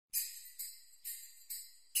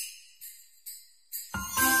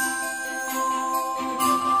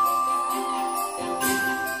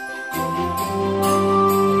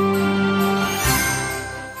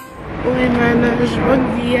pessoas,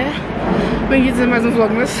 bom dia, bem-vindos a mais um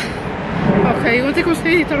Vlogmas. Ok, ontem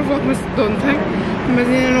consegui editar o Vlogmas de ontem, mas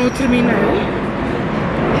ainda não o terminei.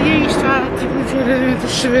 E aí está, tipo, ligeiramente a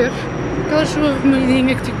chover. Aquela chuva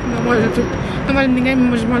vermelhinha que tipo, não molha tudo, não molha ninguém,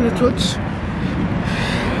 mas molha todos.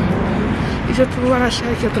 E já estou agora a achar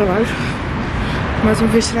aqui ao trabalho. Mais uma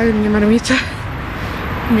vez trago a minha marmita.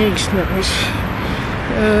 Nem é isto não, mas...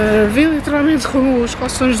 vim literalmente com os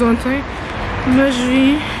calções de ontem, mas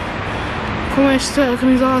vim com esta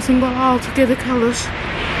camisola assim igual alta, que é daquelas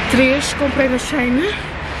 3, comprei da Shein.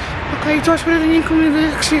 Ok, estou à espera da minha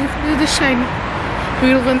encomenda que chega da Shein. Vou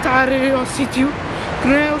ir levantar ao sítio, que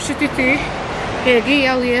não é o CTT, é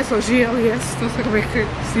GLS ou GLS, não sei como é que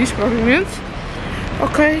se diz, provavelmente.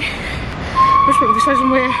 Ok, mas pronto, isto faz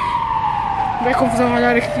uma confusão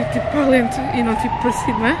olhar aqui tipo para a lente e não tipo para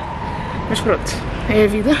cima. Mas pronto, é a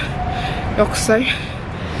vida, é o que sei,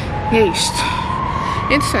 e é isto.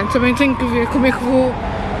 Entretanto, também tenho que ver como é que vou,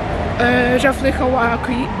 já falei com a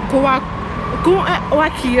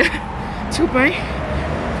aqui, desculpem,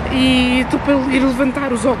 e estou para ir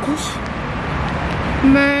levantar os óculos,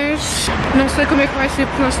 mas não sei como é que vai ser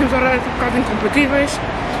porque nós temos horários um bocado incompatíveis,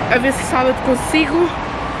 a ver se sábado consigo.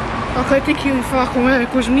 Ok, tenho que ir falar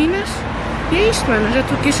com as meninas, e é isto, mano, já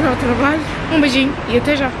estou aqui a chegar ao trabalho, um beijinho e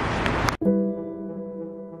até já.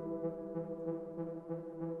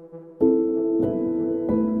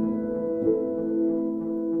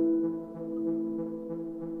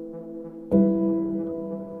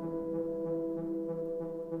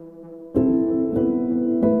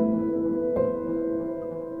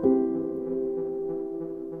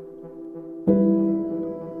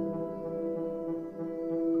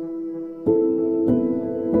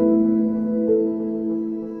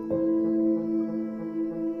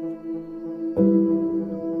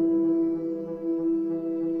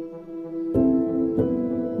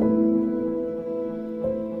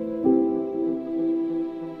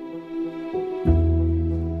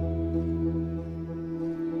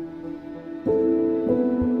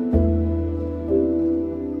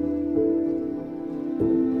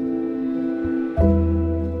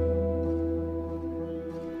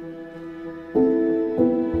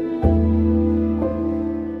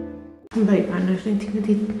 Bem, manas, nem tinha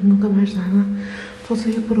dito nunca mais nada.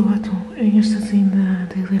 Voltei a pôr o batom em este assim da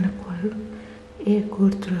HELENA COELHO. É a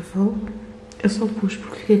cor Travel. Eu só pus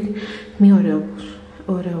porque fiquei com minha orelha,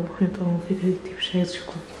 então fiquei tipo cheia de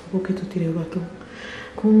chocolate. A boca, então tirei o batom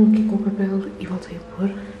aqui com o papel e voltei a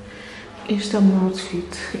pôr. Este é o meu outfit,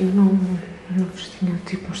 eu não vos tinha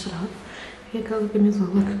tipo mostrado. É aquela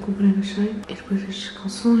camisola que comprei na Shein. E depois estes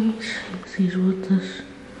calções, assim as botas,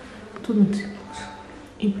 tudo muito simples.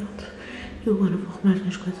 E pronto. Eu agora vou arrumar as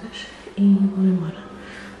minhas coisas e vou embora.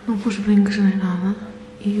 Não pus brincos nem nada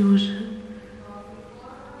e hoje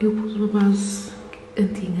eu pus uma base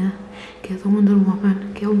antiga, que é da Wonderwoman,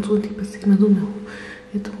 que é um tom tipo acima do meu.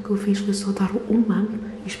 Então o que eu fiz foi só dar um bump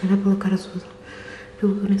e esperar pela cara toda.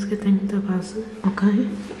 Pelo que eu nem sequer tenho muita base, ok?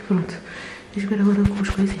 E pronto. Vou jogar agora com os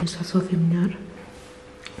coisinhos, está só a ver melhor.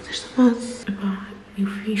 Esta base, epá, eu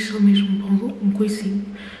fiz só mesmo um coisinho.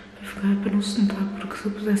 Para não se notar, porque se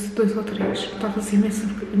eu pusesse 2 ou 3, notava-se imenso,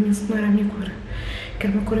 não era a minha cor. Que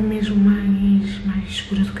era uma cor mesmo mais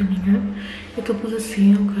escura do que a minha. Então pus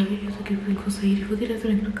assim, ok, eu daqui a pouco vou sair e vou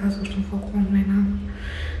diretamente para casa, hoje não vou com nem nada.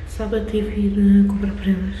 Sábado tive ir comprar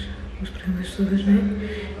prendas, as prendas todas, né?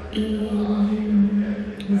 E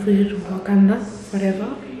vou ver o ainda, whatever,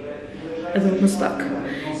 adoro uma stock.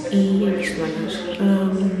 E é isto,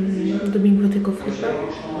 manas. Domingo vou ter conflito.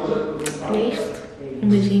 E é isto. Um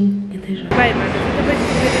beijinho e até já. Bem, mano, eu acabei de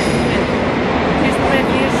ver este momento. Este momento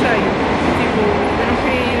ia cheio. Tipo, eu não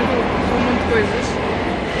queria ir com um monte de coisas.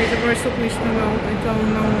 Eu também estou com isto na mão, então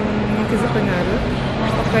não quis apanhar.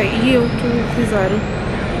 Ok, e eu estou a utilizar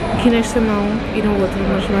aqui nesta mão e na outra,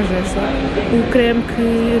 mas mais nesta, o creme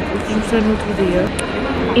que vos mostrei no outro dia.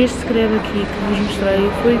 Este creme aqui que vos mostrei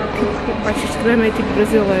foi tipo, acho que este creme é tipo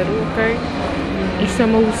brasileiro, ok? Isto é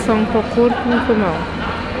uma loção para o corpo e para a mão.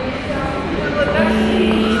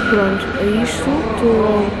 E pronto, é isto, estou a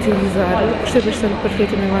utilizar, gostei bastante para ter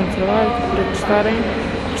também lá no trabalho, para testarem,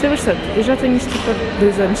 gostei bastante. Eu já tenho isto tipo há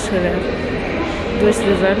 2 anos, se calhar, 2,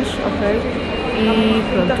 3 anos, ok? E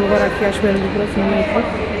pronto, estou agora aqui à espera do próximo make-up,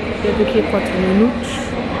 é daqui a 4 minutos,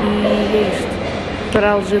 e é isto.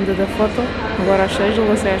 Para a legenda da foto, agora às 6, eu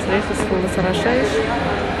lancei às 3, se vou lançar às 6,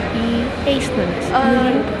 e é isto, manas.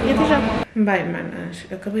 E até já. Bem, manas,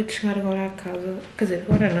 acabei de chegar agora à casa, quer dizer,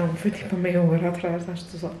 agora não, foi tipo a meia hora atrás,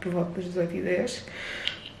 por volta das 18h10.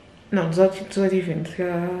 Não, 18h20,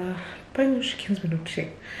 já bem uns 15 minutos, sim.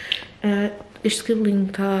 Este cabelinho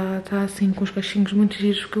está assim com os cachinhos muito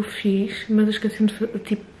giros que eu fiz, mas eu esqueci de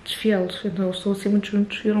tipo desfiá-los, então eles estão assim muito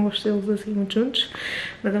juntos e eu não gosto deles assim muito juntos.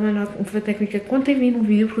 Mas é uma técnica que ontem vi num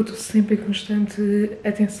vídeo, porque eu estou sempre em constante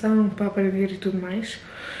atenção para aprender e tudo mais.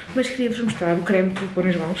 Mas queria-vos mostrar o creme para pôr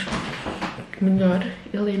nas mãos, que melhor,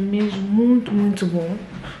 ele é mesmo muito bom,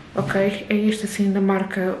 ok? É este assim da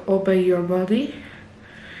marca Obey Your Body.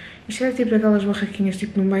 Isto é tipo aquelas barraquinhas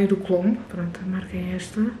tipo no meio do Colombo, pronto, a marca é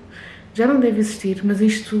esta. Já não deve existir, mas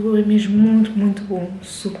isto é mesmo muito bom,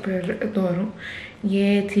 super adoro. E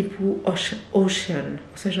é tipo ocean,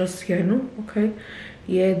 ou seja, oceano, ok?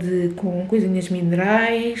 E é com coisinhas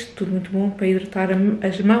minerais, tudo muito bom para hidratar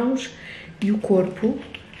as mãos e o corpo.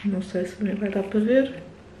 Não sei se também vai dar para ver.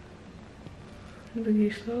 Aqui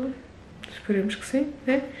está, esperemos que sim,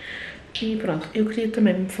 né? E pronto, eu queria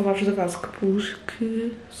também falar-vos da base que pus,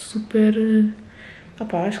 que super...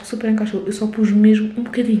 acho que super encaixou. Eu só pus mesmo um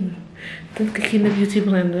bocadinho. Tanto que aqui na Beauty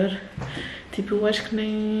Blender, tipo, eu acho que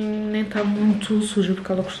nem está muito suja,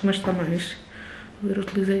 porque ela costuma estar mais. Eu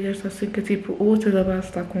utilizei esta assim, que tipo, a outra da base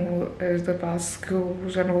está com as da base que eu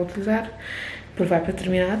já não vou utilizar, porque vai para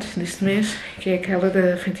terminados deste mês, que é aquela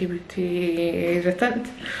da Fenty Beauty hidratante.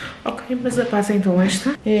 Ok, mas a base é então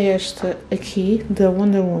esta. É esta aqui, da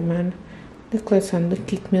Wonder Woman, da coleção da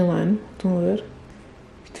Kiki Milano. Estão a ver?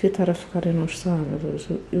 Devia estar a focar e não está, meu Deus,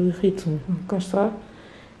 eu irrito-me. Cá está.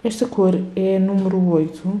 Esta cor é número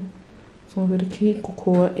 8. Estão a ver aqui,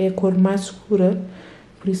 cocoa é a cor mais escura,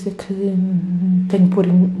 por isso é que tenho que pôr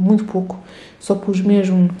muito pouco. Só pus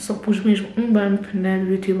mesmo um bump na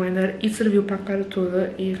Beauty Blender e serviu para a cara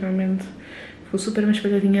toda e realmente ficou super bem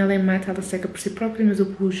espalhadinha. Ela é mate, ela seca por si própria, mas eu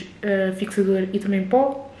pus fixador e também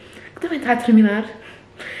pó, que também está a terminar.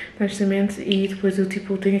 Honestamente, e depois eu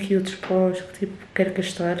tipo tenho aqui outros pós que tipo quero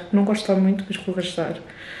gastar, não gosto muito, mas vou gastar,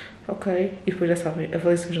 ok? E depois já sabem,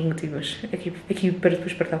 avaliações negativas aqui para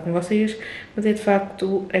depois partilhar com vocês, mas é de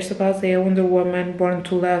facto, esta base é a Wonder Woman Born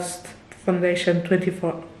to Last Foundation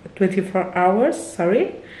 24 Hours,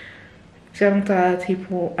 sorry, já não está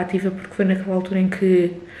tipo ativa porque foi naquela altura em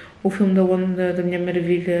que o filme da Mulher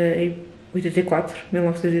Maravilha em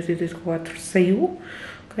 1984 saiu,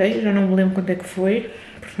 ok? Já não me lembro quando é que foi,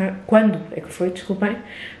 desculpem,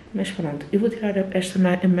 mas pronto, eu vou tirar esta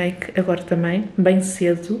make agora também, bem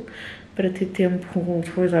cedo, para ter tempo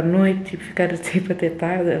depois à noite, tipo, ficar tipo até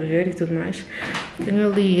tarde a ver e tudo mais. Tenho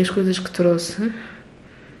ali as coisas que trouxe,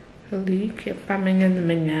 ali, que é para amanhã de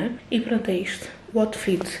manhã, e pronto, é isto. O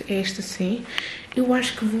outfit é este assim, eu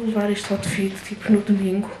acho que vou levar este outfit, tipo, no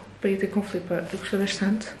domingo, para ir ter com flipa, eu gostei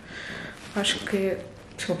bastante, acho que,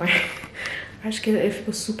 desculpem. Acho que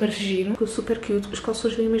ficou super giro, ficou super cute. Os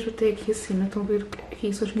calções vêm mesmo até aqui acima. Estão a ver que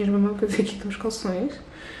aqui são as minhas mamães e aqui estão os calções.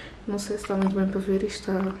 Não sei se está muito bem para ver,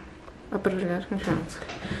 isto está a barulhar, mas pronto.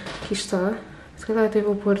 Aqui está. Se calhar até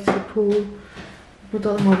vou pôr tipo no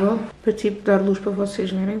telemóvel para tipo dar luz para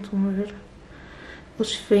vocês verem. Estão a ver?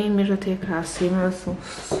 Eles vêm mesmo até cá acima, são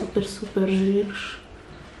super giros.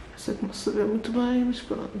 Não sei como se vê muito bem, mas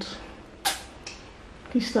pronto.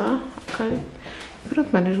 Aqui está, ok.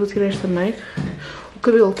 Pronto, manas, vou tirar esta make. O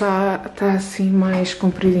cabelo está assim mais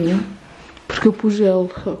compridinho, porque eu pus gel,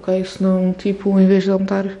 ok? Senão, tipo, em vez de ele me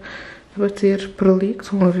estar a bater por ali, que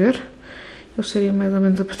estão a ver, eu estaria mais ou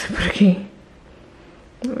menos a bater por aqui.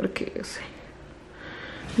 Agora aqui, assim.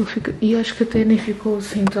 E acho que até nem ficou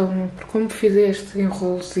assim tão... Porque como fiz este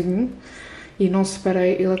enrolozinho e não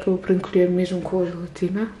separei, ele acabou por encolher mesmo com a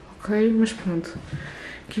gelatina, ok? Mas pronto.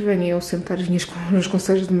 Aqui venho eu sentar os meus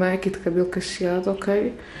conselhos de make e de cabelo cacheado,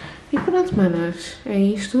 ok? E pronto, manas, é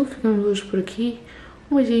isto. Ficamos hoje por aqui.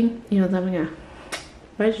 Um beijinho e até amanhã.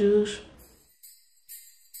 Beijos!